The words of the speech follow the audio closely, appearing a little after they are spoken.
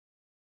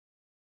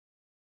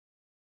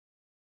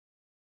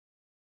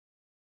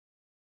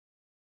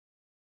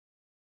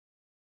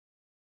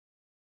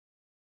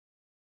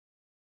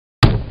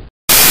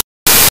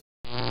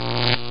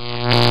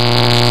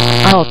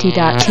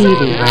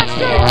ulti.TV.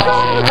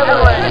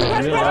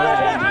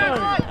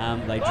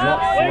 They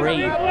dropped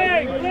 3.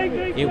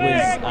 It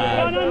was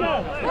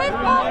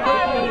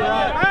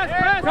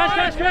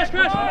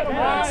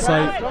so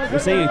we're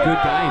seeing a good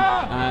game.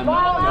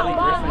 Burly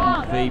Griffin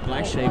v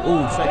Black Sheep.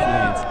 Oh, straight to the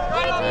hands.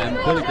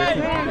 Burly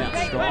Griffin coming out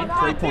strong.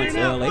 3 points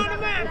early.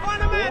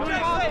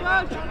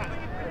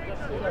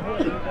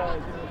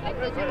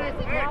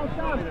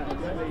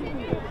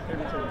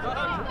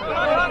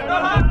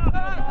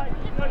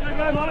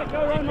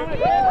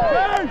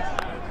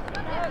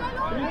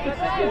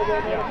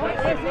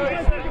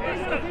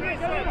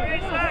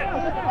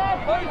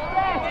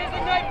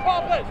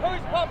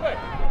 Who's popping?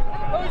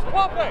 Who's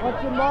popping?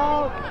 What's your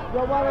mark?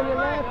 You're one on your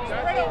left.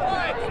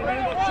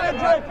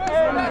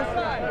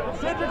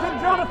 Cedric and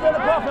Jonathan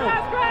are popping.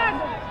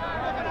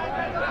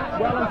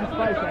 Well into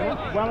space, Anna.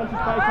 Well into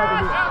space over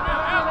here.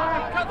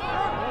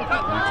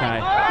 Okay.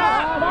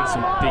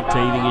 Some big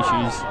teething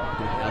issues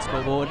with our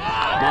scoreboard.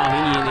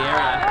 Hingy in the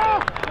area.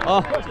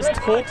 Oh, just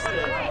talks the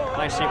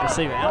Black Sheep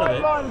receiver out of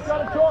it.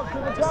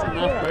 Just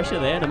enough pressure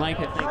there to make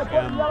it think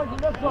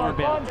more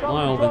about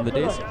Lyle than the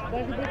disc.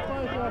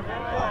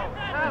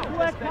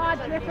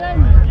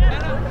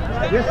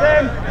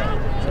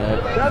 So,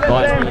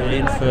 guys bringing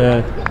in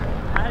for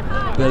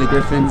Burly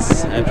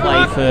Griffins and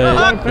play for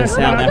the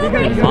South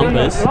African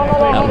Lumbers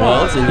at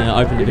Worlds in the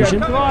Open Division.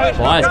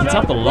 Byers gets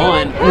up the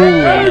line.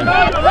 Ooh, and a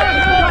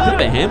bit of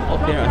a hand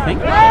block there, I think.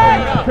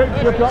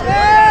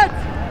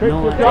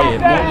 No idea.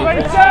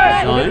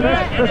 Zone.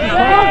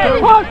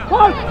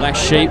 Black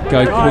Sheep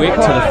go quick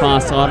to the far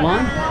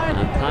sideline.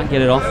 Can't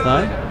get it off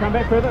though. Come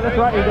back further, that's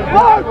right.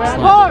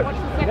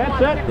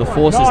 The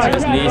forces to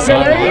his near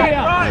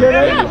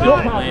sideline.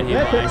 Plan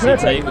here by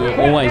ACT, who are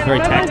always very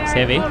tactics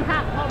heavy.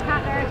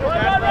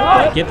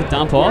 Get the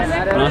dump off.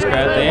 Nice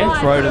grab there.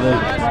 Throw to the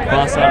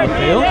far side of the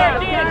field.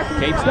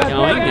 Keeps it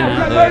going.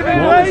 And the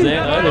Mortimer's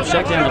there though. They've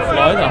shut down the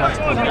flow. They'll have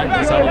to come back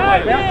this other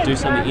way to do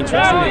something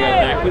interesting. They go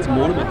backwards.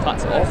 Mortimer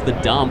cuts off the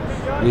dump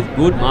with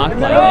good mark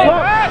play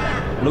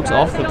there. Looks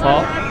off the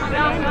top.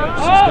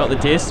 She's got the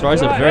disc.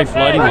 Throws a very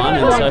floating one.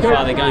 And so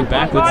far they're going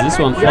backwards. This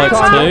one floats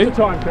too.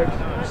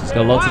 She's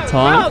got lots of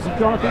time.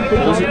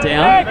 Pulls it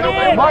down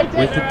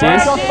with the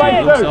disc.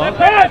 She looks off.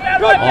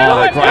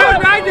 Oh,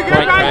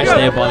 great crash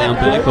there by the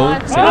umbilical.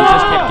 So he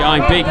just kept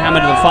going. Big hammer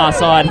to the far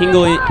side.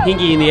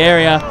 Hingy in the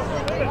area.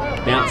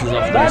 Bounces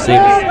off the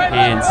receiver's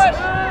hands.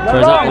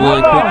 Throws up the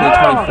line quickly.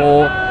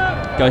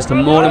 24. Goes to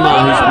Mortimer,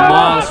 who's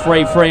miles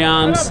free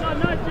arms.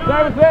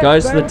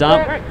 Goes to the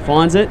dump.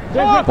 Finds it.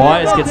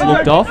 Byers gets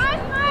looked off.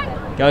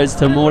 Goes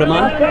to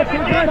Mortimer.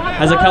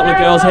 Has a couple of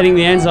girls heading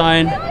the end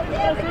zone.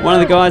 One of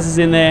the guys is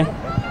in there.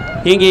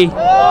 Hingy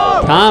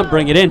can't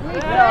bring it in.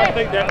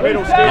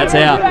 That's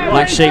out.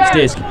 Black Sheep's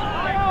disc.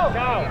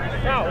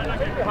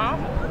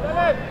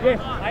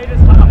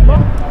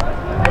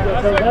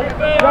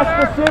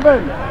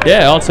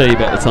 Yeah, I'll tell you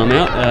about the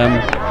timeout.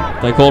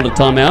 They called it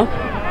timeout.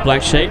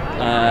 Black Sheep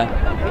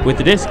with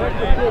the disc.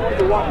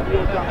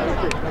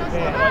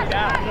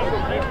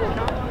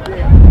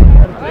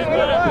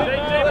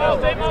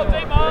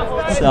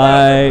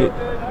 So,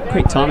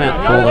 quick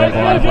timeout call there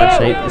by Black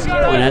Sheep. This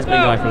point has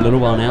been going for a little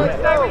while now.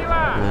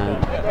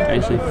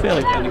 Actually,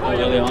 fairly clinical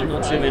early on.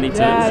 Not too many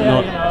turns,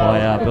 not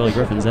by Burly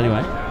Griffins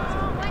anyway.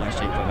 Black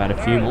Sheep have had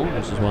a few more,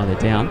 which is why they're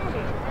down.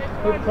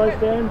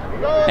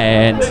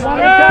 And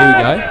here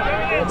we go.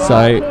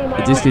 So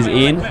the disc is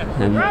in,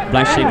 and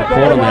Black Sheep are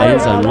caught on that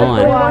end zone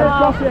line.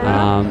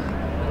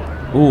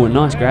 Ooh,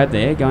 nice grab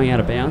there, going out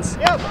of bounds.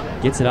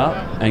 Gets it up,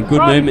 and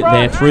good movement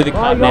there through the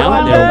cut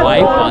now. They're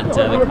away, but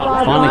the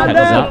cut finally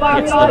catches up,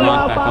 gets the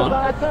mark back on.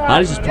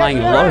 Hardy's just playing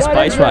in a lot of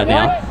space right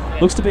now.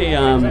 Looks to be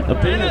a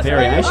bit of a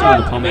variation on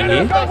the comment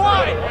here.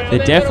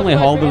 They're definitely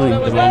holding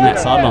them on that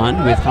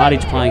sideline with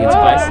Hardage playing in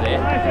space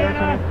there.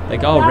 They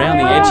go around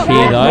the edge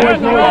here though.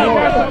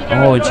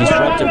 Oh, and she's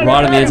dropped it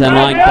right on the end zone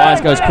line. Byers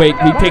goes quick,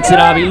 he picks it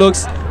up, he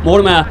looks.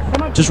 Mortimer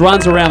just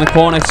runs around the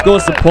corner,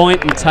 scores the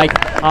point, and take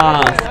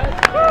half.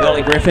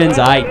 Burly Griffins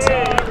 8.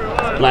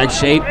 Black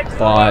Sheep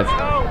 5.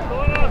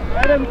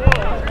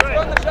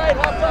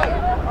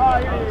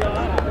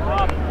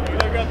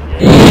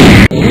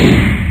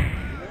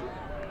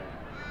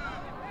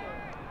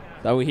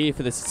 So we're here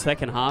for the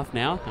second half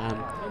now.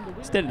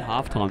 Instead of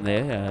half-time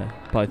there,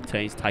 both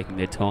teams taking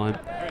their time,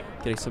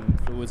 getting some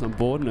fluids on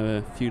board and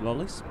a few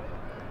lollies,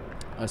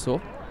 I saw.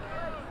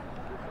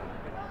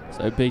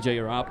 So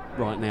BG are up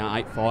right now,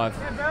 8-5.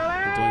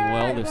 They're doing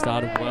well, they've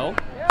started well.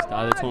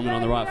 Started the tournament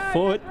on the right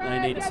foot. They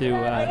need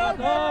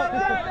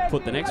to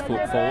put the next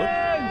foot forward,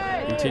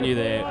 continue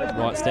their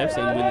right steps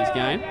and win this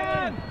game.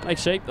 Black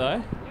Sheep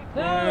though,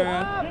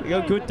 we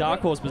got good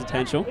dark horse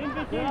potential.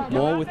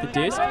 More with the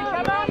disc.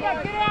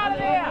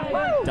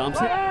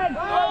 Dumps it.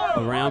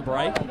 Around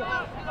break.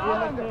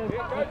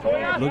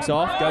 Looks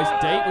off, goes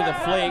deep with a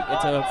flick.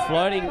 It's a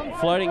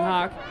floating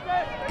huck.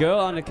 Girl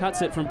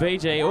undercuts it from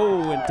BG.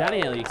 Oh, and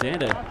Danny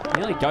Alexander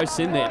nearly ghosts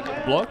in there.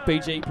 Block.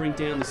 BG bring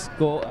down the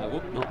score.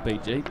 Not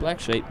BG. Black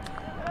Sheep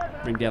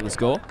bring down the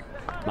score.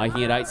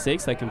 Making it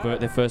 8-6, they convert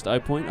their first O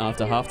point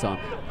after halftime.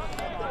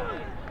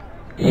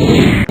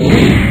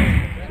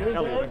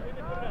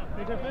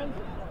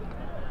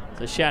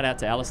 So shout out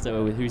to Alistair,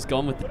 who's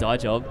gone with the dye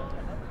job.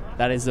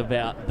 That is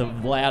about the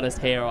loudest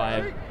hair I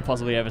have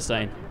possibly ever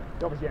seen.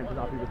 It was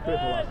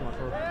purple last time I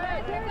saw it.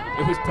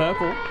 It was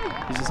purple.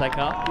 Did you say,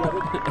 Carl?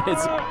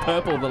 It's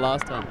purple the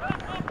last time.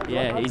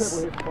 Yeah,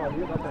 he's...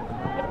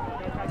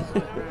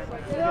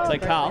 So,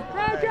 Carl,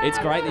 it's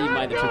great that you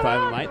made the trip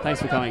over, mate. Thanks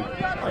for coming.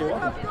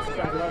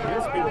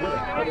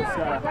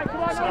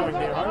 Snowing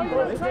near home,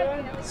 really.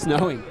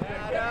 Snowing.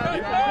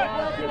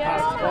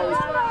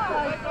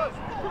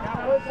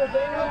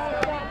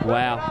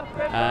 Wow.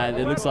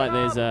 It looks like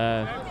there's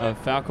a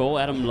foul call.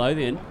 Adam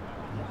Lothian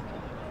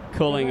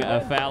calling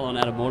a foul on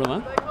Adam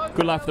Mortimer.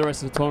 Good luck for the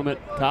rest of the tournament,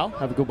 Carl.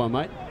 Have a good one,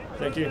 mate.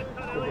 Thank you.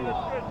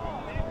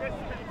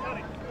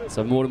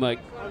 So Mortimer,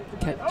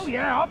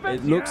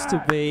 it looks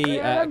to be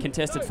a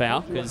contested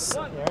foul, because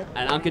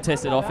an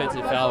uncontested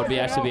offensive foul would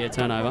actually be a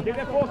turnover.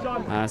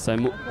 So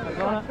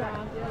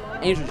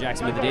Andrew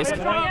Jackson with the disc.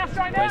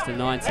 Goes to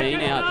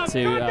 19, out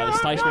to the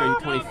stationary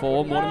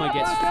 24. Mortimer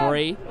gets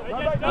free.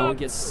 No one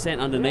gets sent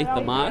underneath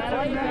the mark.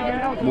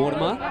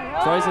 Mortimer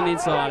throws an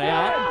inside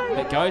out,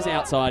 but goes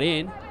outside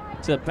in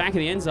to the back of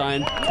the end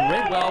zone.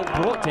 Redwell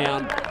brought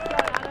down.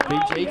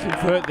 BG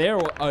convert their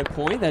O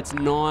point. That's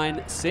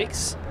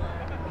 9-6.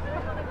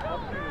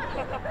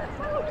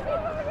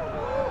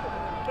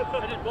 I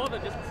didn't bother,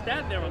 just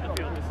stand there on the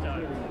field this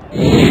time.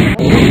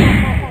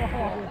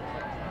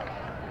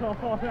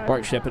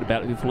 Broke Shepherd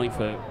about to be pulling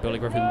for Burly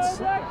Griffins.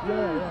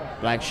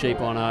 Black Sheep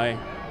on O.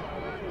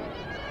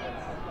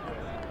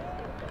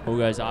 Ball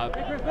goes up.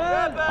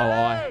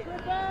 OI.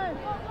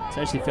 It's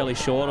actually fairly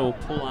short. It'll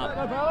pull up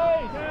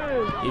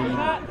in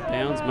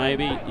bounds,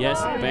 maybe. Yes,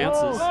 it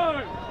bounces.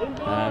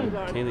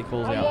 Keeley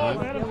calls out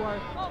home.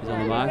 He's on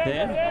the mark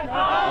there.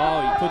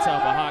 Oh, he puts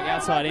up a hug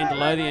outside into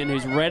Lothian,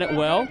 who's read it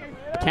well.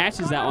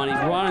 Catches that one. He's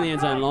right on the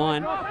end zone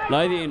line.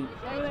 Lothian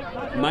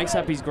makes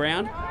up his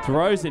ground,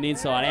 throws it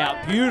inside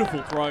out.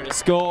 Beautiful throw to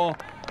score.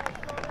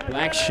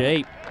 Black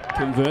Sheep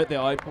convert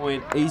their O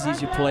point. Easy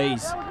as you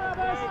please.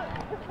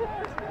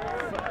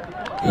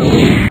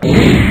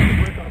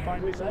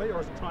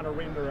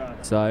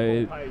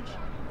 So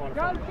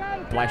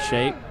Black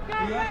Sheep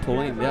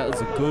pulling. That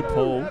was a good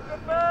pull.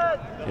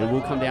 It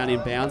will come down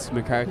in bounds.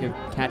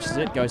 McCarrick catches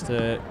it, goes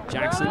to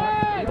Jackson.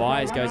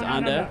 Byers goes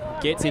under,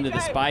 gets into the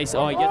space.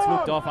 Oh, he gets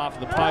looked off after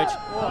the poach.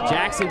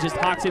 Jackson just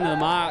hucks into the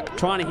mark,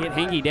 trying to hit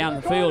Hingy down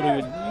the field, who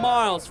is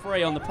miles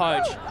free on the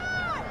poach.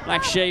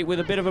 Black Sheep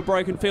with a bit of a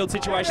broken field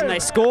situation. They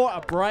score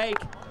a break.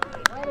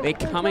 They're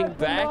coming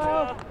back.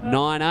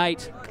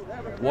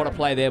 9-8. What a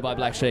play there by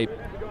Black Sheep.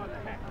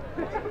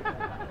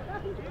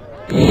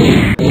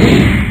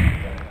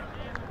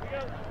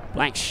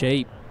 Black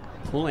Sheep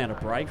pulling out a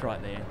break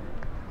right there.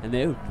 And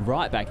they're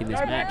right back in this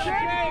match.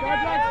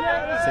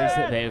 Seems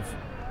that they've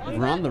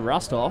run the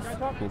rust off,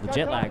 or the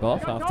jet lag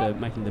off, after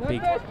making the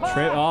big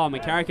trip. Oh,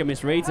 McCarrick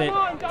misreads it.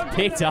 It's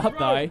picked up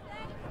though.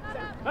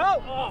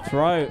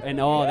 Throw, and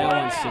oh, that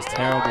one's just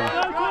terrible.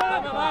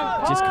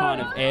 Just kind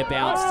of air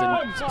bounced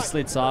and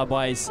slid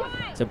sideways.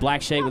 So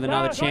Black Sheep with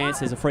another chance.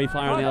 There's a free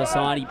player on the other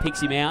side. He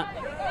picks him out.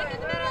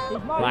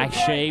 Black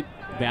Sheep,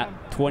 about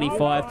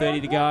 25,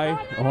 30 to go.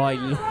 Oh, he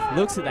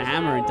looks at the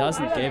hammer and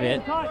doesn't give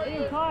it.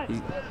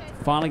 He's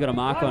finally got a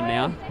mark on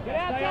now.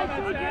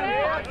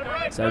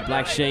 So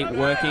Black Sheep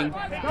working.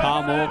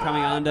 Carl Moore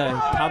coming under.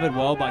 Covered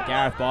well by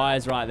Gareth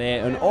Byers right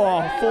there. And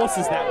oh,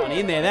 forces that one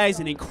in there. That is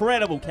an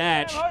incredible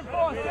catch.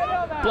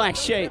 Black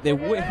Sheep, they're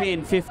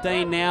within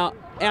 15 now.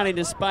 Out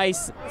into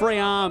space. Free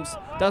arms.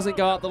 Doesn't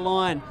go up the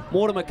line.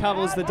 Mortimer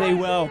covers the D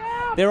well.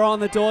 They're on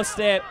the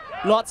doorstep.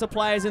 Lots of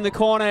players in the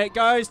corner. It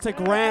goes to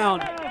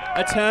ground.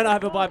 A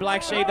turnover by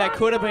Black Sheep. That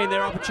could have been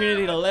their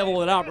opportunity to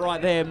level it up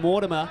right there.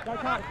 Mortimer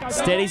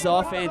steadies the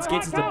offense,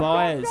 gets it to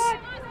Byers.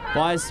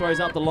 Byers throws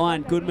up the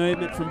line. Good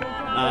movement from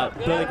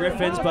Burly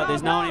Griffins, but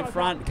there's no one in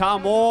front. Carl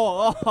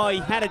Moore, oh, he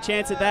had a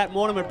chance at that.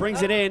 Mortimer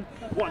brings it in.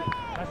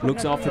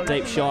 Looks off the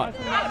deep shot.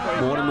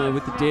 Mortimer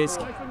with the disc.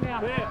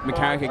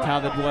 McCarrick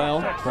covered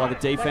well by the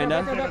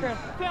defender.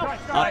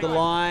 Up the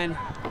line.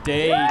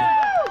 Deed.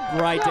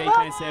 Great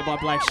defense there by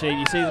Black Sheep.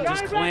 You see them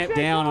just clamp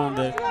down on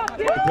the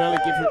Burly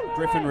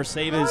Griffin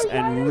receivers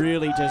and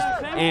really just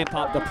amp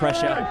up the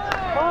pressure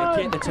and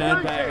get the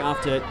turn back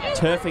after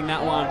turfing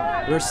that one.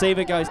 The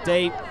receiver goes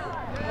deep.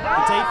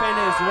 The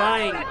defender is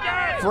running.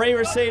 Free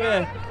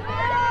receiver.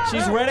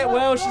 She's read it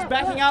well. She's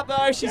backing up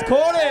though. She's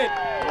caught it.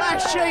 Black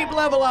Sheep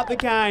level up the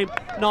game.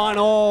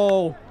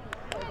 9-all.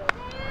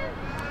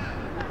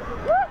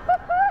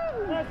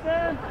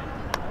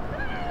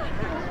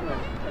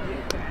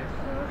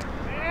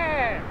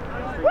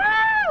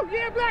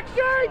 Yeah, Black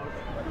Sheep!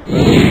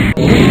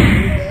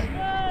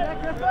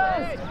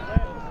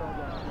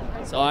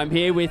 So I'm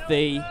here with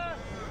the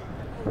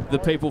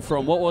people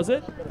from, what was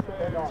it?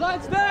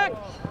 Side stack!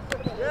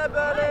 Yeah,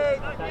 buddy!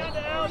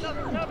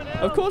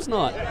 Of course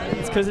not.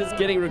 It's because it's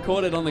getting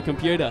recorded on the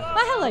computer.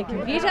 Oh, hello,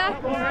 computer.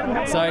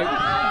 So,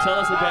 tell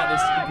us about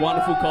this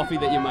wonderful coffee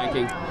that you're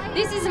making.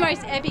 This is the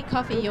most epic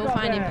coffee you'll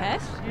find in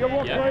Perth.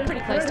 Yeah.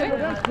 Pretty close to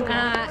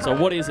it. So,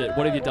 what is it?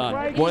 What have you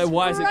done?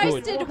 Why is it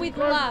good? Roasted with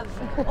love,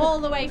 all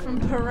the way from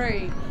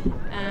Peru.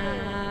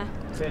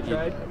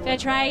 Fair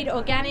trade,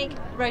 organic,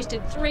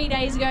 roasted 3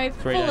 days ago,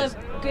 full of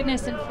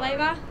goodness and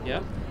flavour.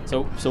 Yeah.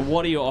 So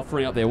what are you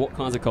offering up there? What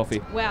kinds of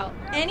coffee? Well,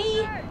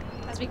 any,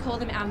 as we call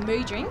them, our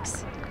moo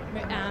drinks,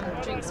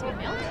 drinks with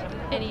milk,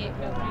 any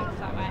milk drink,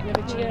 flat white,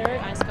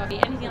 cappuccino, iced coffee,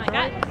 anything like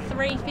that,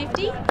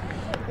 $3.50.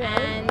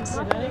 And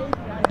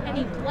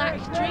any black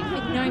drink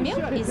with no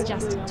milk is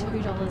just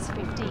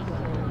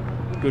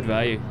 $2.50. Good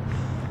value.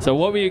 So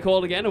what were you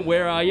called again, and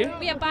where are you?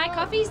 We are Buy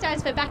Coffee,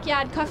 stands for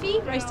backyard coffee,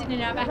 roasted in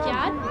our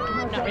backyard.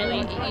 Not really,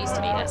 it used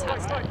to be, that's how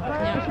it started.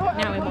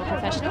 Now we're more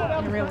professional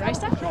and a real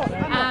roaster.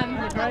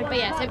 But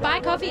yeah, so Buy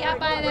Coffee out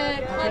by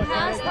the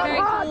clubhouse,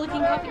 very cool looking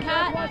coffee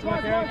cart and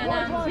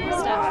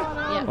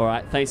stuff. Yeah. All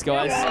right, thanks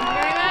guys. Thank you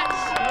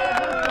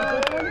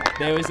very much.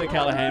 There was the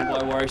Callahan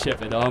by Warwick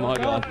Shepherd. Oh my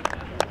God.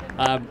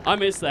 I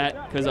missed that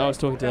because I was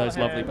talking to those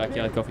lovely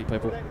backyard coffee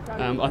people.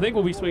 I think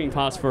we'll be swinging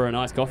past for a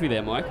nice coffee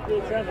there, Mike.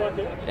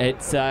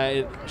 It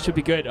should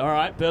be good. All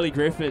right, Burly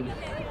Griffin,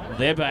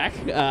 they're back.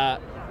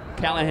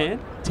 Callahan,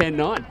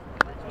 10-9.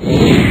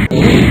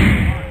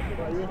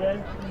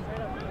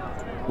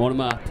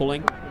 Mortimer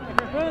pulling.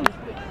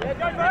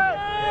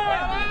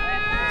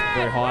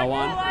 Very high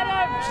one.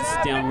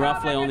 Just down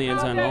roughly on the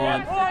end zone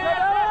line.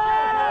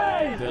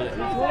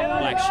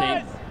 Black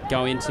Sheep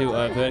go into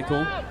a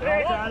vertical.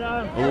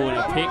 Oh, and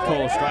a pick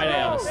call straight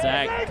out of the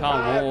stack.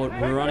 Carl Ward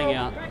running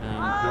out.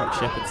 Warwick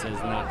Shepherd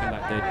says, no, come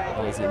back there.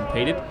 I was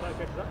impeded.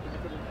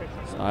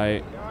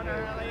 So,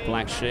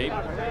 Black Sheep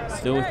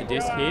still with the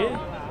disc here.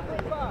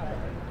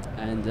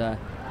 And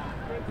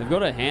they've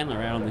got a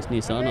handler out on this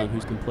near sideline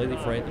who's completely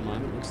free at the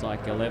moment. Looks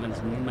like 11's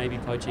maybe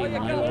poaching the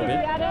lane a little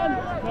bit.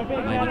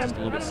 Maybe just a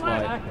little bit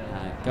slow.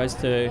 Goes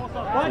to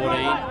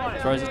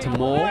 14, throws it to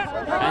Moore.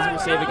 Has a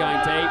receiver going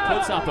deep,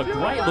 puts up a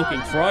great looking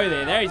throw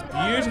there. That is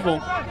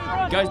beautiful.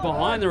 Goes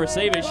behind the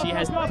receiver. She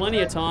has plenty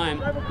of time.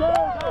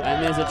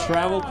 And there's a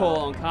travel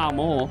call on Carl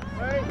Moore.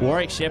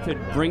 Warwick Shepherd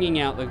bringing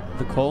out the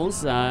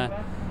calls.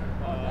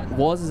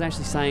 Waz is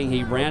actually saying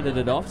he rounded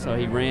it off, so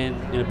he ran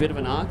in a bit of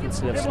an arc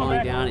instead of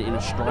slowing down in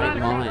a straight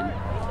line.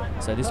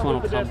 So this one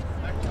will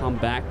come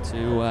back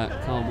to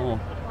Carl Moore.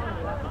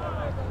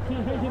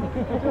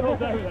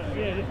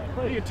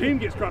 Your team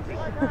gets grumpy. So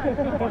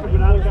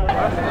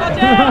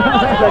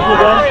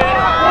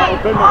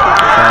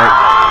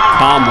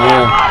Carl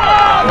Moore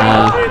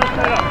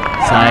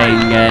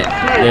saying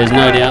there's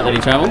no doubt that he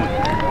travelled.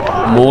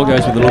 Moore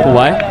goes with the look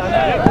away.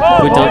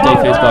 Good dump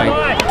defence by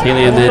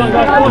Keeley, and then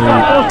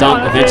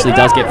dump eventually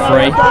does get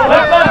free.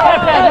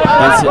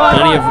 There's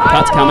plenty of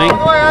cuts coming. He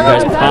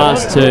goes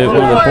past to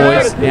one of the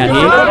boys down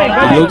here.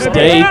 He looks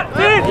deep.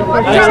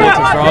 Actually to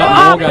throw it.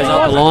 Moore goes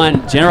up the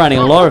line, generating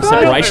a lot of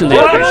separation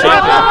there from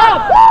Shepherd.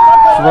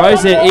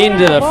 Throws it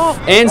into the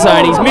end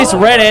zone. He's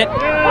misread it.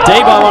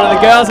 Deep by one of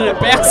the girls, and it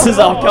bounces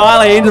off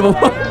Kylie into the.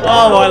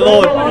 Oh my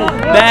lord!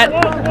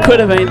 That could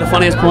have been the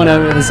funniest point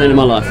I've ever seen in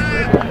my life,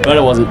 but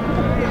it wasn't.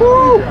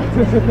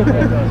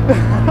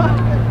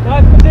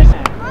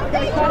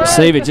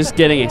 Receiver just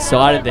getting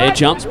excited there,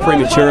 jumps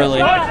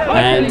prematurely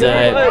and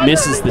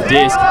misses the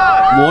disc.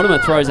 Mortimer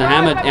throws a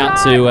hammer out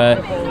to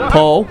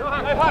Paul.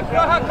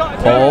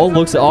 Paul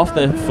looks off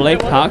the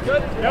flick, Huck.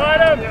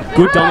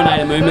 Good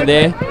dominator movement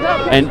there.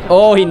 And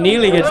oh, he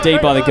nearly gets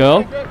deep by the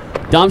girl.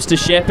 Dumps to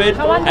Shepherd.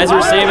 Has a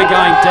receiver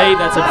going deep.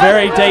 That's a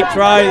very deep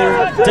throw.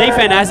 The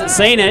defender hasn't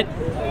seen it.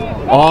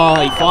 Oh,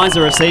 he finds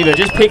the receiver,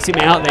 just picks him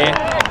out there.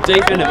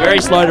 Defender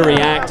very slow to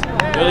react.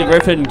 Burly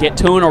Griffin get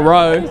 2 in a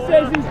row.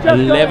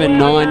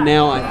 11-9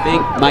 now, I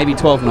think. Maybe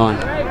 12-9.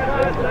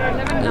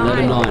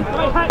 11-9.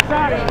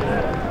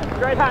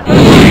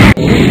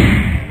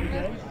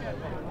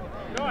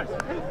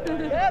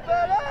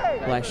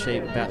 Black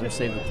Sheep about to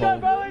receive the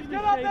ball.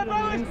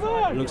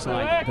 It looks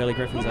like Burly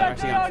Griffins are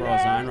actually going to throw a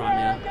zone right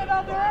now.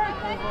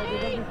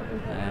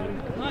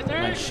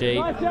 Black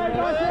Sheep.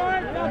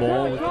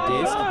 Moore with the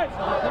disc.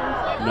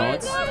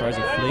 Nods, throws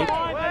a flick.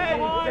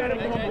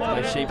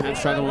 Black Sheep have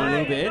struggled a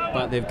little bit,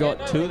 but they've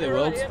got 2 of their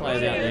world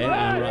players out there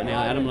right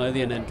now, Adam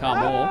Lothian and Carl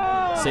Moore.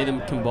 See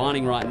them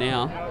combining right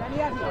now.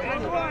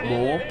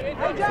 Moore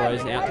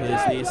throws out to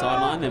this near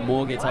sideline, then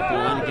Moore gets up the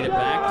line to get it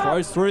back.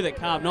 Throws through the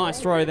carb, nice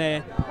throw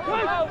there.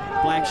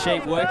 Black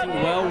Sheep working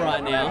well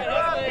right now.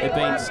 They've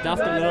been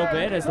stuffed a little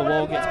bit as the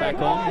wall gets back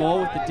on.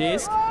 Moore with the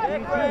disc.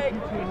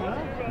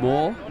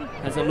 Moore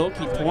has a look,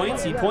 he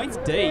points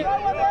deep.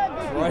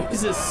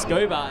 Throws a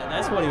scuba,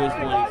 that's what he was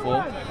pointing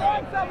for.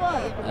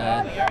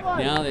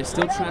 Now they're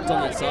still trapped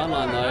on that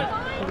sideline though.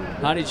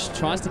 Hardage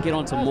tries to get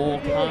onto Moore,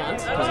 can't,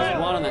 because he's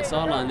right on that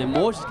sideline. Then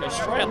Moore just goes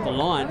straight up the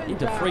line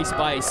into free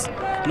space.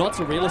 Lots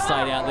of real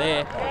estate out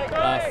there.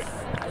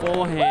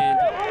 Forehand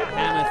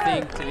hammer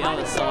thing to the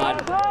other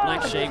side.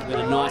 Black Sheep with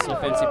a nice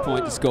offensive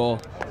point to score.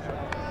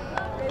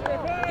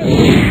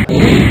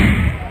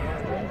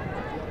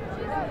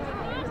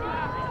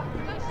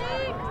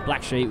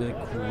 Black Sheep with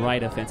a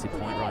great offensive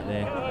point right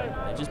there.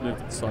 They just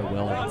moved it so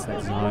well against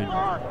that zone.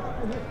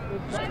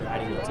 Just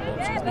creating lots of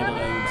options, never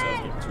letting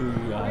themselves get too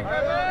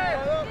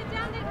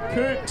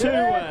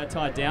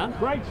tied down.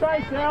 Great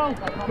chase now.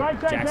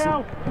 Great chase Jackson,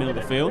 now. middle of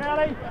the field.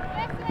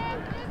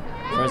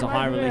 Throws a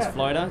high release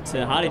floater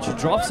to Hardage, who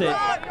drops it.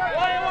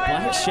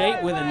 Black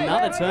Sheep with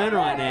another turn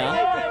right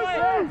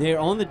now. They're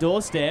on the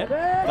doorstep.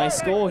 They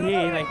score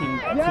here, they can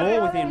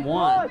claw within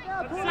 1.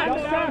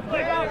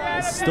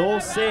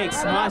 Stall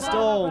 6, high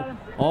stall.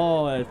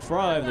 Oh, a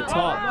throw over the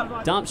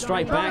top. Dump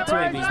straight back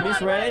to him. He's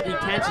misread it. He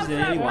catches it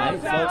anyway.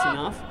 Floats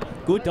enough.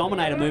 Good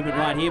dominator movement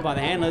right here by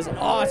the handlers.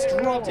 Oh, it's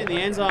dropped in the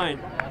end zone.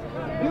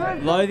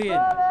 Lothian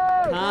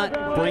can't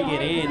bring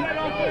it in.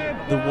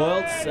 The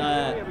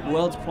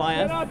world's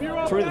player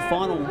through the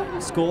final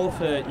score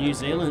for New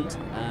Zealand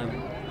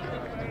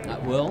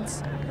at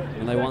Worlds,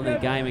 and they won the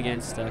game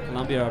against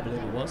Colombia, I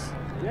believe it was.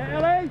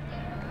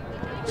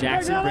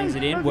 Jackson brings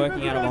it in,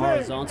 working out of a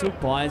horizontal.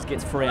 Byers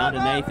gets free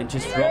underneath and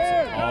just drops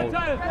it cold.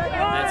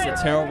 That's a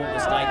terrible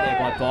mistake there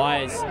by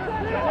Byers.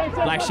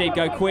 Black Sheep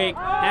go quick,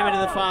 hammer to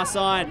the far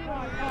side.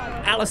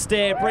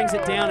 Alistair brings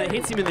it down, it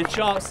hits him in the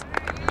chops,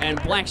 and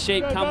Black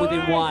Sheep come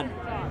within 1.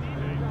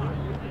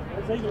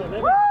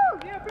 Woo!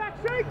 Yeah, Black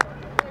Sheep!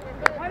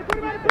 Way to put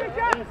him under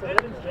pressure!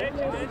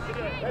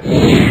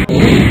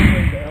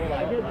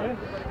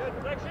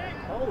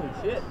 Holy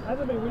shit.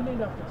 Hasn't been windy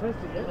enough to test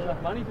it yet.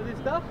 Enough money for this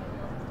stuff?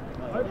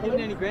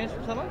 Giving any grants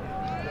from someone?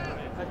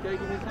 Okay,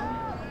 give me some.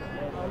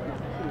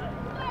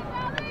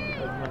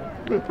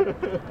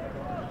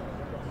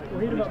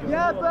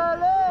 Yeah,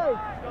 Burly!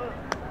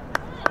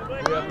 We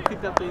haven't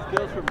picked up these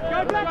girls from...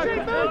 Go Black Sheep,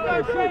 move,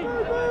 Black Sheep!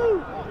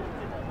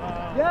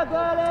 Yeah,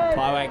 Burly!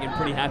 Piewagon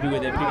pretty happy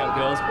with their pickup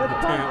girls,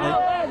 apparently.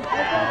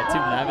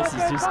 Tim Lavis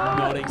is just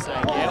nodding,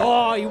 saying, yeah.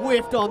 Oh, he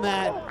whiffed on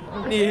that.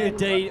 Near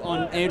D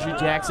on Andrew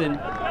Jackson.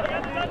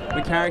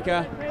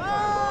 McCarricker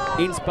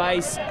in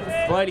space.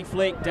 Floaty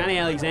flick. Danny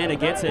Alexander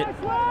gets it.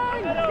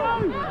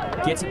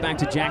 Gets it back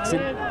to Jackson.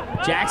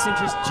 Jackson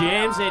just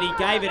jams it. He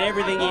gave it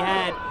everything he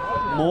had.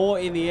 More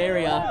in the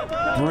area.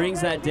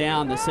 Brings that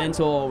down. The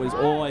Centaur was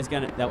always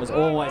going to... That was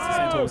always the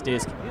Centaur's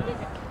disc.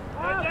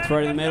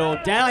 Throw to the middle.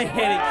 Danny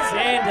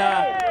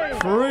Alexander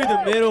through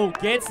the middle.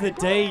 Gets the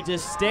D.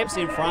 Just steps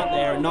in front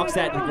there and knocks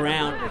that to the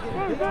ground.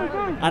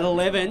 At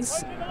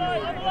 11s,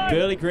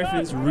 Burly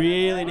Griffins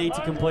really need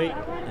to complete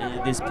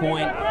this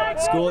point.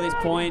 Score this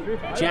point.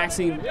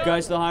 Jackson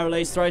goes to the high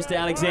release. Throws to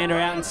Alexander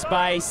out in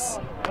space.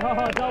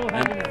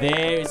 And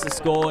there is the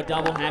score.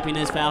 Double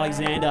happiness for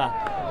Alexander.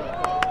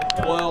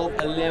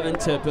 12-11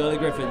 to Burly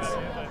Griffins.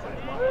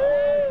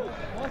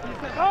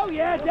 Oh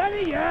yeah,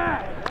 Danny,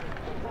 yeah!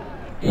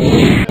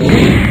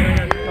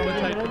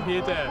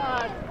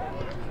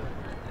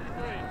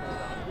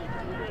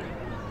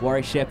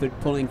 Warwick Shepherd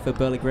pulling for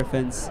Burly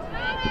Griffins.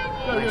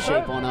 Black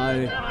Sheep on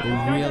O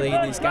are really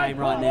in this game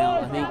right now.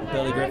 I think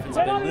Burly Griffins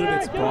have been a little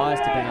bit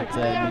surprised about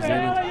New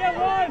Zealand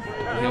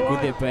and how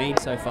good they've been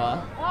so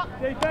far.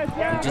 They've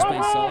just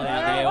been solid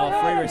out there. Oh,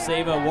 free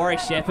receiver. Warwick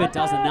Shepherd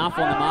does enough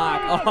on the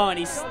mark. Oh, and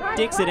he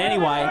sticks it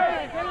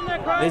anyway.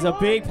 There's a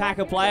big pack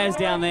of players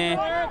down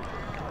there.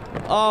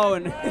 Oh,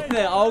 and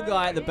the old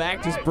guy at the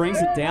back just brings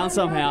it down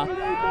somehow.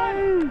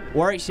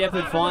 Warwick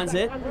Shepherd finds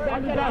it.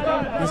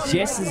 His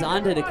gestures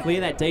under to clear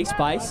that D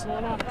space.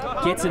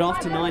 Gets it off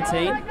to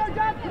 19.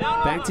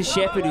 Back to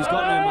Shepherd, who's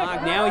got no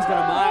mark. Now he's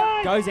got a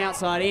mark. Goes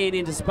outside in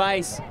into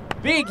space.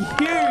 Big,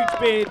 huge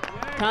bid.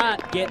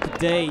 Can't get the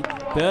D.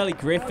 Burly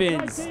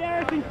Griffins.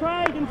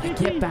 They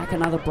get back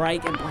another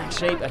break, and Black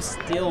Sheep are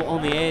still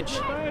on the edge.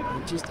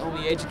 They're just on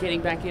the edge of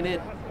getting back in it.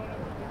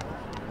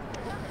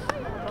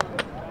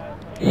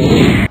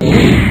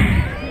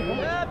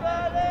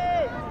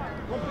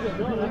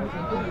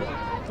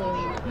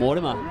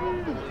 Mortimer,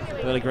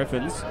 Burly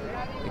Griffins.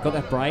 They got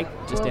that break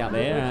just out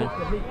there.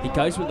 He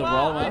goes with the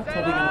roller,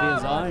 probably going to be a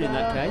zone in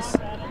that case.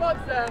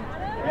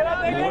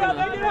 Mortimer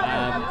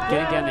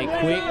getting down there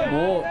quick.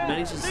 Moore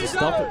manages to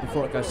stop it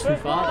before it goes too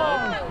far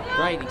though.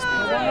 Great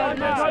experience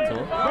by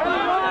Centaur.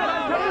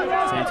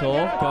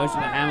 Centaur goes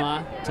with the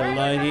hammer to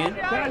Lothian.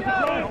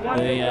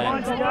 The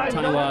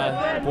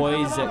Taniwa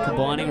boys are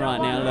combining right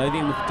now.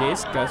 Lothian with the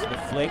disc, goes for the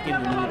flick in the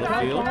middle of the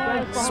field.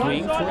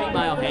 Swing, 3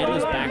 male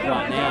handlers back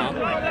right now.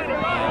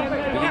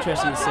 It'll be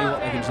interesting to see what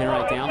they can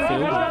generate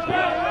downfield.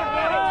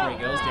 3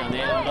 girls down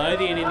there.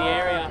 Lothian in the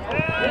area.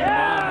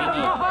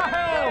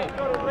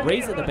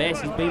 Reed's at the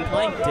best. He's been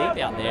playing deep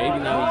out there,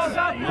 even though he's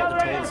not the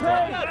tallest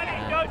guy.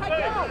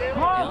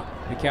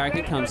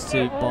 McCarricker comes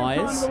to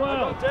Byers.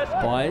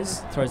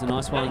 Byers throws a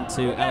nice one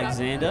to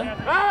Alexander.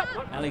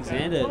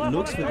 Alexander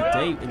looks for the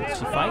deep and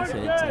she fakes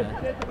it.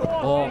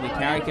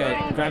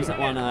 McCarricker grabs that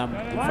one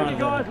in front of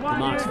the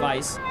mark's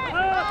face.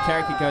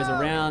 McCarricker goes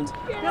around.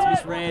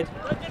 It's misread.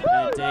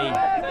 D.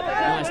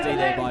 Nice D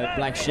there by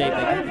Black Sheep. They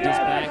get the disc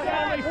back.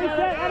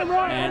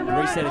 And the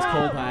reset is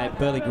called by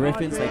Burly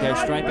Griffins. They go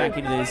straight back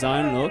into their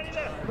zone look.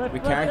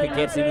 McCarricker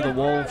gets into the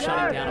wall,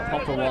 shutting down a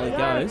popper while he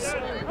goes.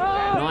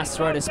 Nice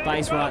throw to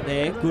space right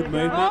there. Good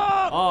movement.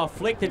 Oh,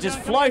 flick that just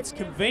floats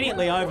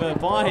conveniently over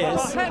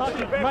Byers.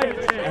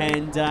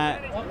 And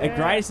a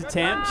greatest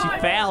attempt. She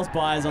fouls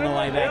Byers on the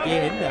way back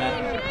in.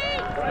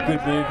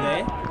 Good move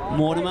there.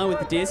 Mortimer with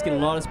the disc and a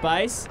lot of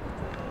space.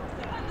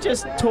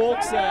 Just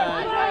talks.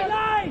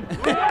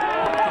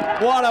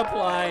 What a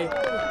play.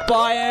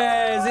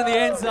 Byers in the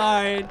end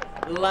zone.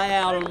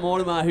 Layout on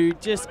Mortimer, who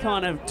just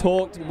kind of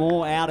talked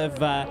more out of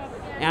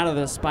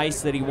the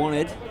space that he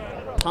wanted.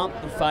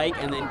 Pumped the fake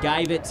and then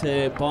gave it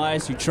to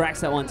Byers, who tracks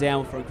that one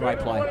down for a great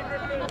play.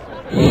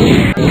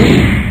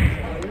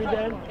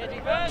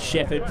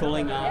 Shepherd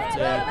pulling after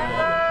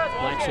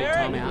Black Sheep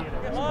timeout.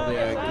 It's probably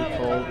a good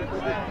call,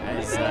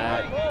 as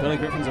Burly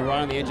Griffins are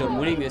right on the edge of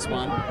winning this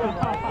one.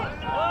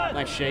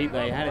 Black Sheep,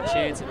 they had a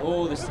chance at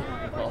all this.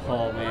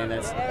 Oh man,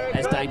 that's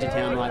Danger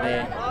Town right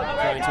there.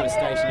 Going to a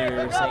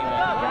stationary receiver.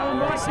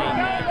 We've already seen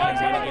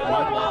Alexander get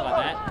one block like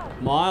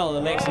that. Mile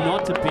elects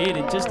not to bid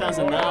and just does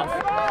enough.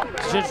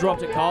 She just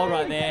dropped it cold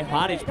right there.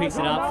 Hardage picks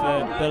it up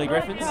for Burly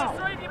Griffins.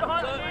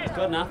 It's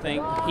got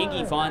nothing.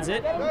 Hingy finds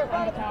it.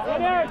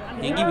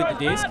 Hingy with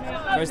the disc.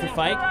 Throws the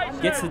fake.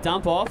 Gets the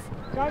dump off.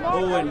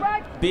 Oh, and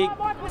big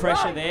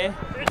pressure there.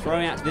 Throw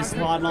out to this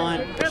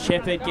sideline.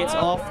 Shepherd gets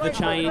off the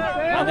chain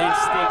and then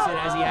sticks it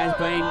as he has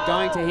been.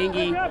 Going to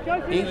Hingy.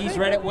 Hingy's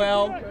read it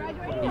well.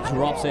 He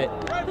drops it.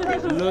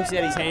 Looks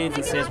at his hands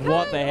and says,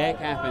 what the heck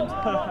happened?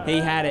 He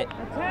had it.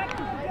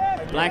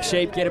 Black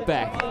Sheep get it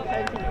back.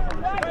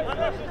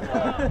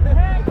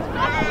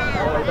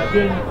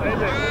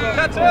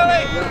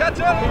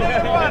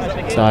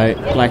 So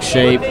Black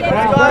Sheep, they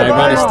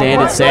run a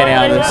standard set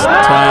out of this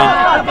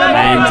turn,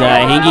 and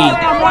Hingy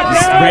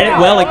just read it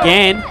well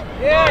again,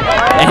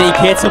 and he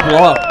gets a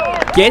block.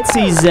 Gets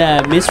his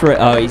misread.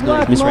 Oh, he's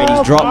not his misread.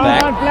 He's dropped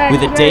back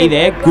with a D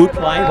there. Good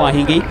play by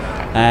Hingy.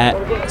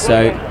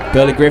 So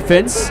Burly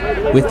Griffins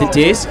with the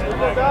disc.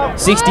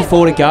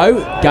 64 to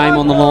go. Game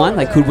on the line.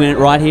 They could win it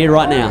right here,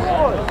 right now.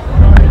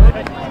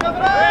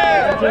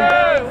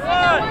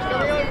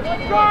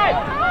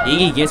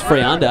 Iggy gets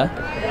free under.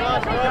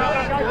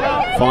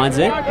 Finds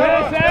it.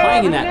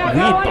 Playing in that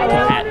weird bucket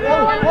hat.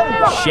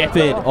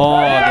 Shepherd.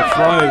 Oh, the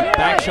throw.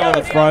 Back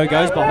shoulder throw.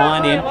 Goes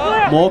behind him.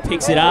 Moore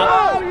picks it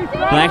up.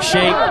 Black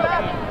Sheep.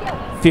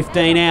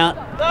 15 out.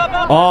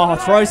 Oh,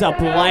 throws a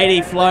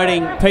Blady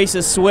floating piece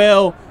of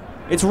swill.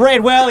 It's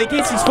read well. He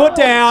gets his foot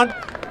down.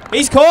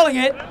 He's calling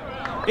it.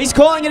 He's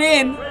calling it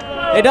in.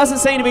 There doesn't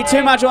seem to be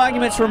too much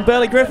arguments from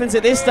Burly Griffins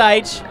at this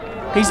stage.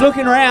 He's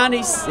looking around.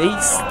 He's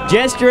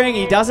gesturing.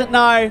 He doesn't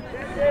know.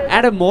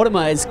 Adam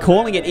Mortimer is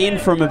calling it in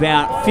from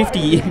about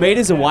 50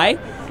 metres away.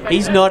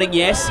 He's nodding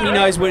yes. He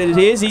knows what it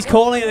is. He's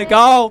calling it a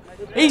goal.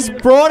 He's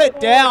brought it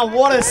down.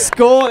 What a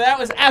score. That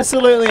was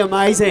absolutely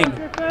amazing.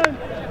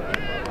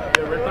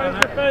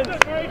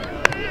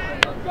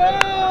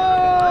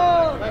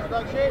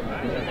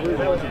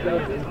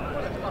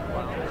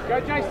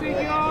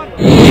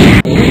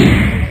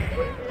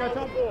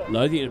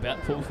 Lothian about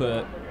to pull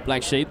for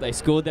Black Sheep. They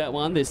scored that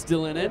one. They're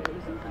still in it.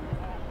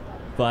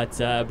 But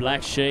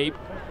Black Sheep,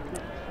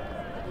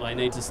 they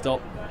need to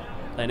stop.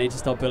 They need to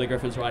stop Burly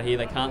Griffins right here.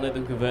 They can't let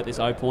them convert this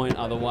 0 point,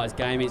 otherwise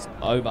game is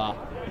over.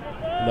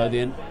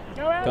 Lothian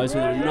goes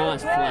with a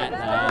nice flat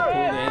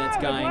pull there that's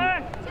going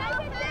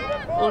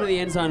onto the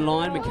end zone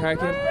line.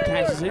 McCarrican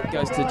catches it,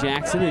 goes to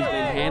Jackson, who's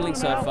been handling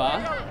so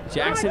far.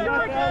 Jackson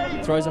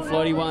throws a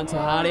floaty one to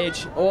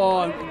Hardage.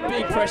 Oh,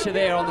 big pressure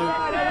there on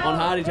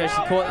Hardage.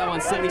 Actually caught that one.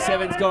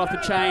 77's got off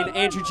the chain.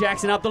 Andrew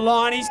Jackson up the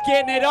line. He's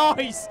getting it. Oh,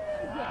 he's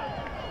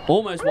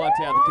almost wiped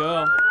out the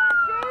girl.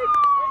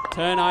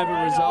 Turnover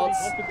results.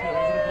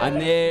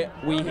 And there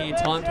we hear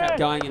time cap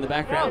going in the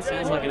background.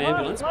 Sounds like an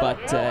ambulance, but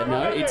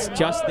no, it's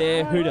just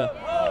their hooter.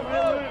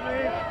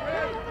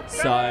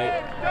 So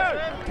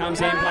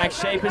comes in, Black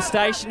Sheep is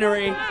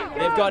stationary.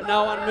 They've got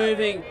no one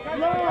moving.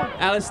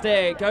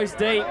 Alistair goes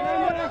deep.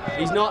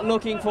 He's not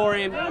looking for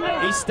him.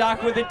 He's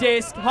stuck with the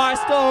disc. High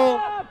stall.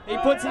 He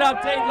puts it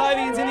up deep.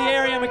 Lothian's in the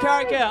area.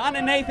 McCarricker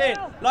underneath it.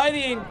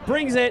 Lothian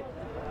brings it.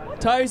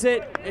 Toes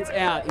it. It's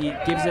out. He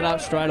gives it up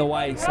straight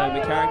away. So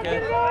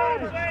McCarricker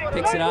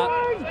picks it up.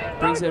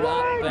 Brings it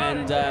up.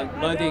 And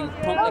Lothian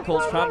promptly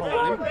calls trouble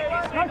on him.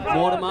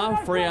 Mortimer,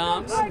 free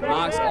arms.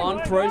 Marks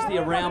on. Throws the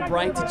around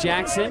break to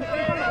Jackson.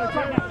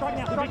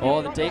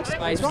 Oh, the deep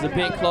space was a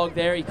bit clogged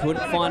there. He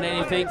couldn't find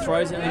anything.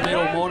 Throws it in the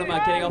middle. Mortimer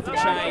getting off the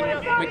chain.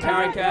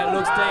 McCarricker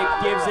looks deep.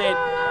 Gives it.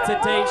 It's a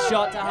deep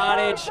shot to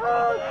Hardage.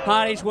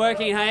 Hardage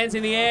working, hands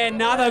in the air.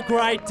 Another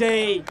great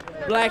D.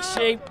 Black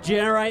Sheep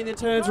generating the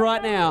turns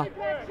right now.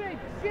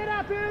 Get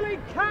up early,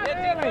 cut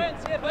early.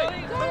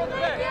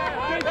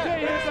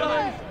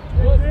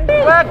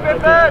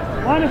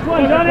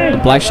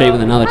 Black Sheep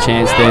with another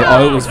chance there.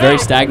 Oh, it was very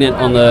stagnant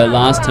on the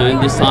last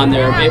turn. This time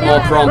they're a bit more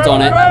prompt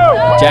on it.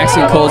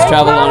 Jackson calls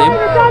travel on him.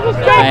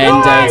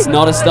 And it's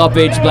not a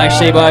stoppage. Black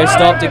Sheep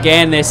stopped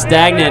again. They're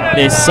stagnant.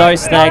 They're so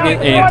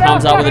stagnant. And it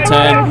comes up with a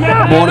turn.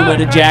 Mortimer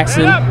to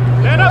Jackson.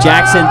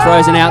 Jackson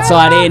throws an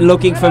outside in,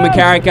 looking for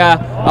McCarricker.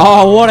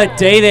 Oh, what a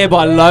D there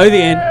by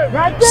Lothian.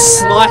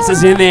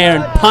 Slices in there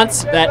and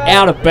punts that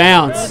out of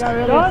bounds.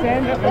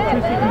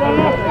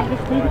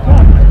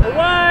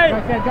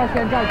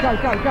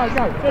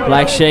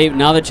 Black Sheep,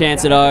 another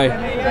chance at O.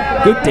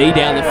 Good D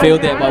down the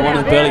field there by one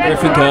of the Burly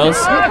Griffin girls.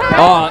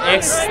 Oh,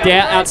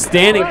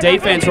 outstanding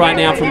defense right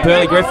now from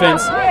Burly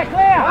Griffins.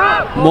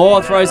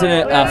 Moore throws in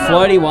a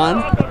floaty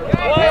one.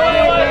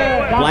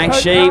 Black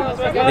Sheep,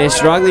 they're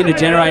struggling to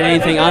generate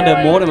anything under.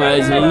 Mortimer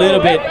is a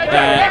little bit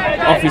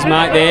off his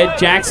mark there.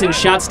 Jackson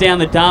shuts down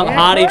the dump.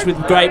 Hardage with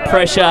great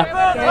pressure.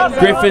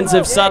 Griffins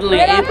have suddenly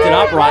amped it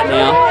up right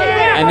now,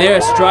 and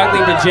they're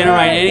struggling to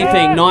generate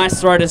anything.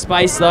 Nice throw to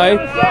space though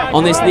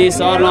on this near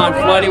sideline.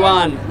 Floaty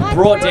one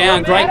brought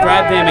down. Great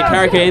grab there.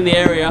 McCarricker in the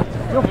area.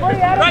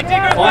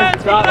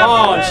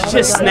 Oh, she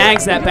just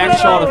snags that back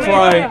shoulder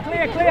throw.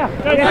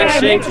 Black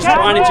Sheep just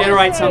trying to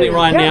generate something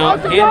right now.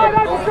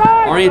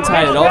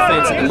 Orientated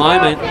offense at the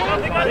moment.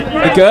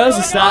 The girls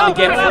are starting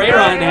to get free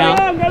right now,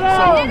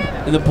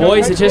 and the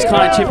boys are just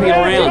kind of chipping it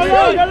around.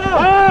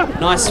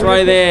 Nice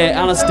throw there,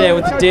 Alistair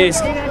with the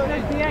disc.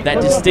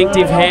 That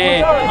distinctive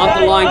hair, up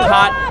the line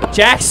cut.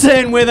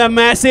 Jackson with a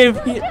massive,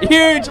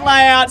 huge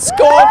layout.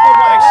 Score for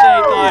Black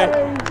Sheep though.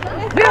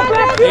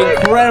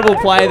 Incredible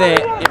play there.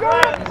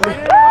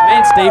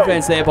 Immense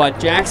defense there by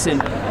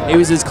Jackson. He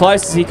was as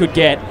close as he could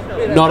get.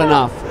 Not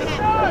enough.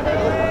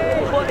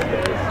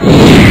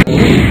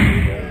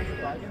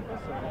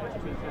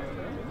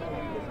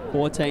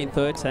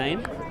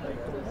 (14-13).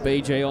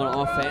 BG on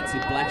offense.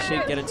 If Black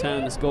Sheep get a turn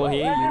on the score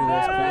here,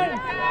 Universe point.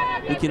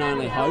 We can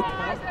only hope.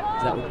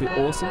 That would be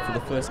awesome for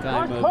the first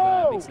game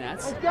of Mixed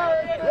Nats.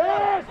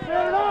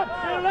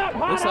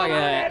 Looks like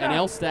an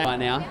L stack right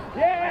now.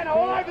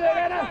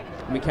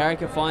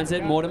 McCarricker finds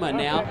it. Mortimer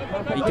now.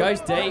 He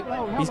goes deep.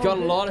 He's got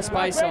a lot of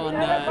space on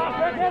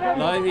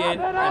Lothian,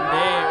 and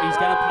there he's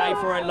going to pay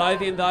for it.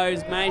 Lothian though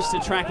has managed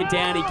to track it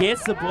down. He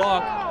gets the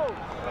block,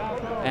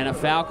 and a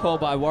foul call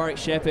by Warwick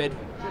Shepherd.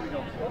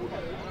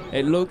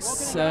 It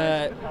looks.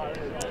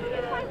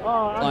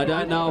 I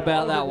don't know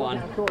about that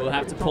one. We'll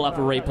have to pull up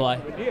a replay.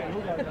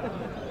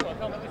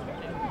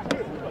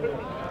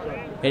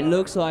 It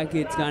looks like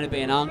it's going to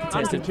be an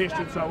uncontested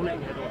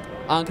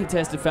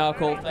foul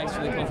call. Thanks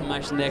for the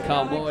confirmation there,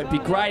 Carl. Well, it'd be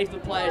great if the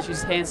players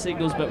use hand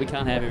signals, but we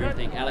can't have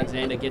everything.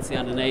 Alexander gets the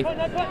underneath.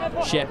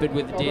 Shepherd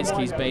with the disc.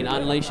 He's been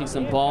unleashing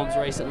some bombs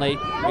recently.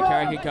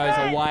 McCarricker goes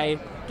away,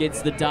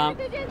 gets the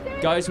dump,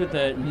 goes with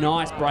the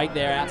nice break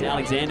there out to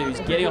Alexander, who's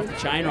getting off the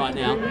chain right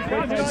now.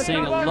 Just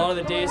seeing a lot of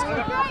the disc.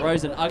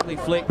 Throws an ugly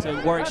flick to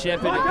Warwick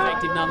Shepherd,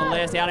 effective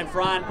nonetheless, out in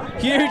front.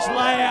 Huge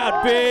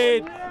layout,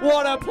 bid.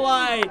 What a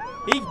play.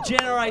 He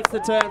generates the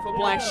turn for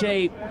Black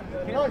Sheep.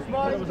 Let's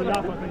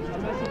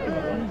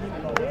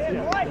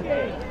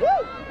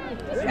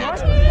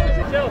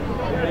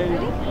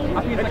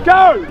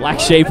go! Black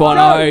Sheep on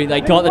O.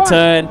 They got the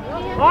turn.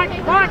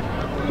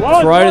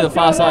 Throw to the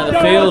far side of the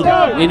field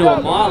into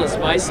a mile of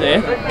space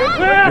there.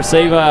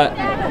 Receiver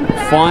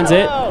finds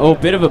it. Oh,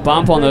 bit of a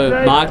bump on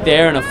the mark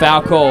there and a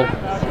foul call.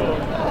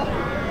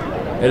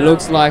 It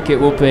looks like it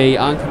will be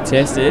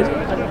uncontested,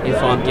 if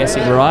I'm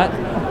guessing right.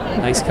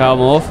 Thanks, Carl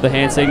Moore, for the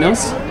hand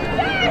signals.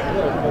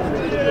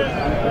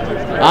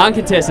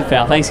 Uncontested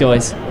foul. Thanks,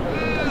 guys.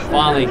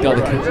 Finally got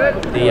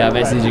the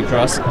message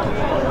across.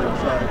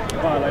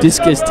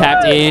 Disc is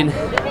tapped in.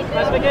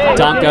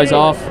 Dump goes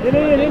off.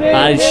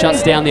 It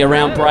shuts down the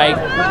around break.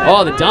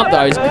 Oh, the dump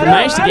though, he's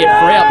managed to get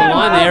free up the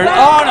line there. And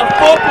oh, and a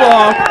foot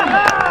block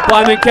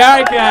by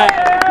McCarricker.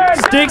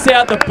 Sticks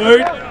out the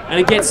boot and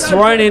it gets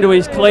thrown into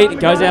his cleat. It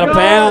goes out of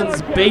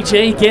bounds.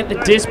 BG get the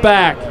disc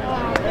back.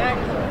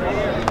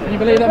 Can you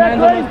believe that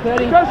man's almost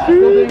 30?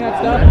 Still doing that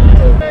stuff?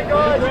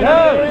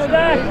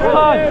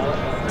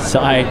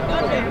 So,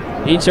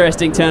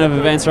 interesting turn of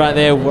events right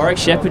there. Warwick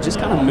Shepherd just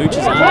kind of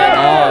mooches under.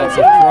 Oh, it's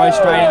a throw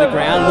straight to the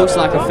ground. Looks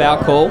like a foul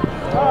call.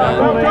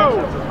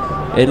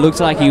 It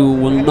looks like he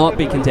will not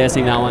be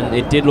contesting that one.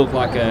 It did look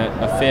like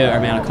a fair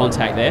amount of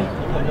contact there.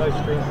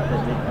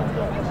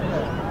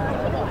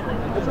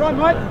 That's right,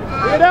 mate.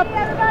 Get up.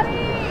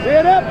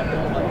 Get up.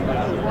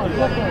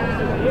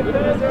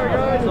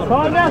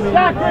 Time now,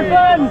 stack,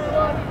 Griffins.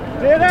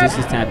 Disc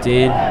is tapped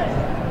in.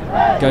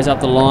 Goes up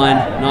the line.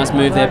 Nice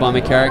move there by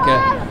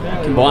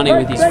McCarricker, combining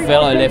with his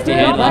fellow lefty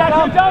handler.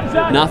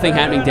 Nothing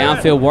happening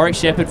downfield. Warwick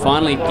Shepherd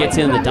finally gets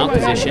in the dump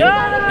position.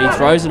 He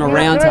throws it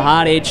around to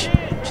Hardage.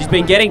 She's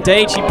been getting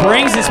deep. She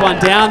brings this one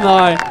down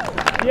though.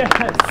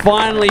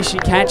 Finally she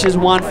catches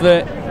one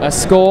for a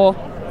score.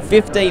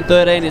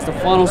 15-13 is the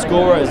final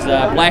score as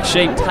Black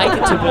Sheep take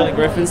it to Burly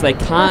Griffins. They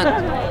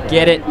can't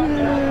get it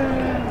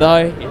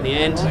though. In the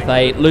end,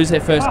 they lose their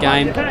first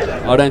game.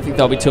 I don't think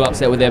they'll be too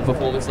upset with their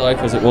performance though,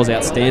 because it was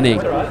outstanding.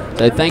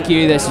 So thank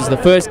you. This is the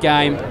first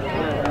game.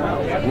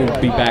 We'll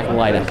be back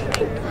later.